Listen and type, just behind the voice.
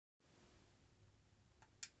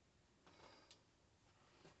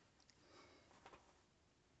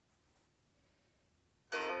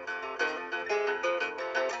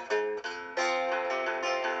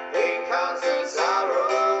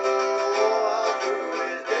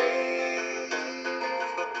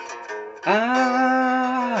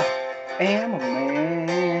am a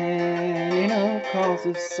man in a cause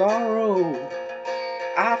of sorrow.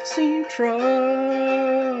 I've seen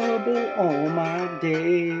trouble all my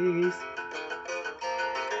days.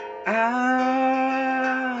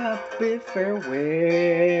 I bid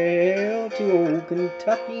farewell to old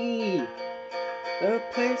Kentucky, the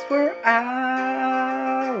place where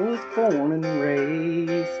I was born and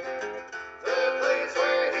raised. The place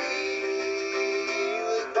where he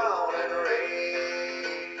was born and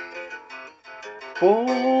raised.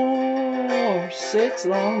 For 6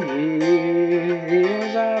 long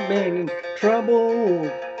years I've been in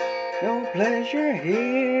trouble. No pleasure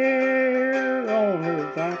here on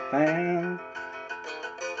earth I found.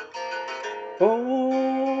 For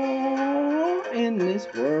in this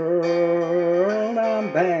world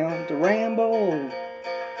I'm bound to ramble.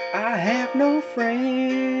 I have no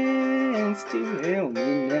friends to help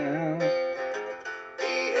me now.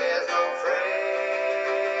 He has no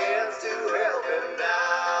friends to help him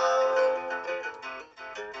now.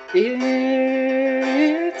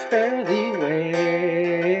 It's fairly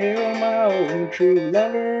well, my own true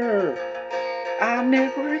lover. I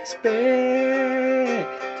never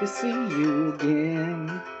expect to see you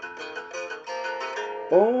again,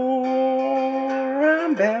 or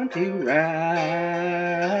I'm bound to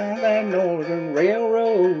ride that northern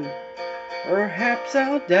railroad. Perhaps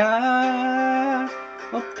I'll die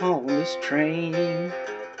upon this train.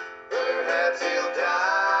 Perhaps he'll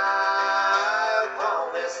die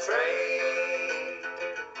upon this train.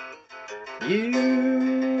 You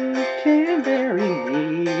can bury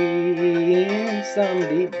me in some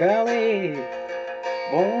deep valley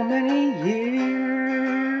for many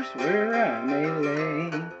years where I may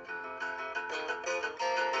lay,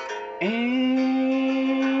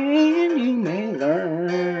 and you may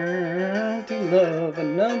learn to love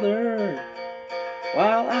another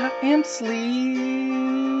while I am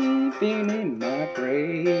sleeping in my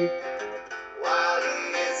grave. While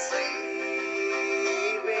he is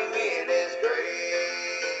sleeping in his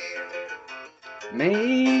grave.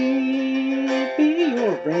 Maybe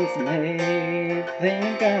your friends may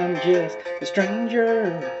think I'm just a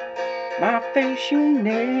stranger. My face you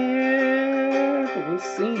never will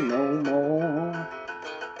see no more.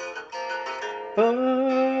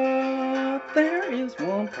 But there is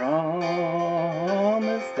one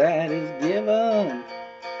promise that is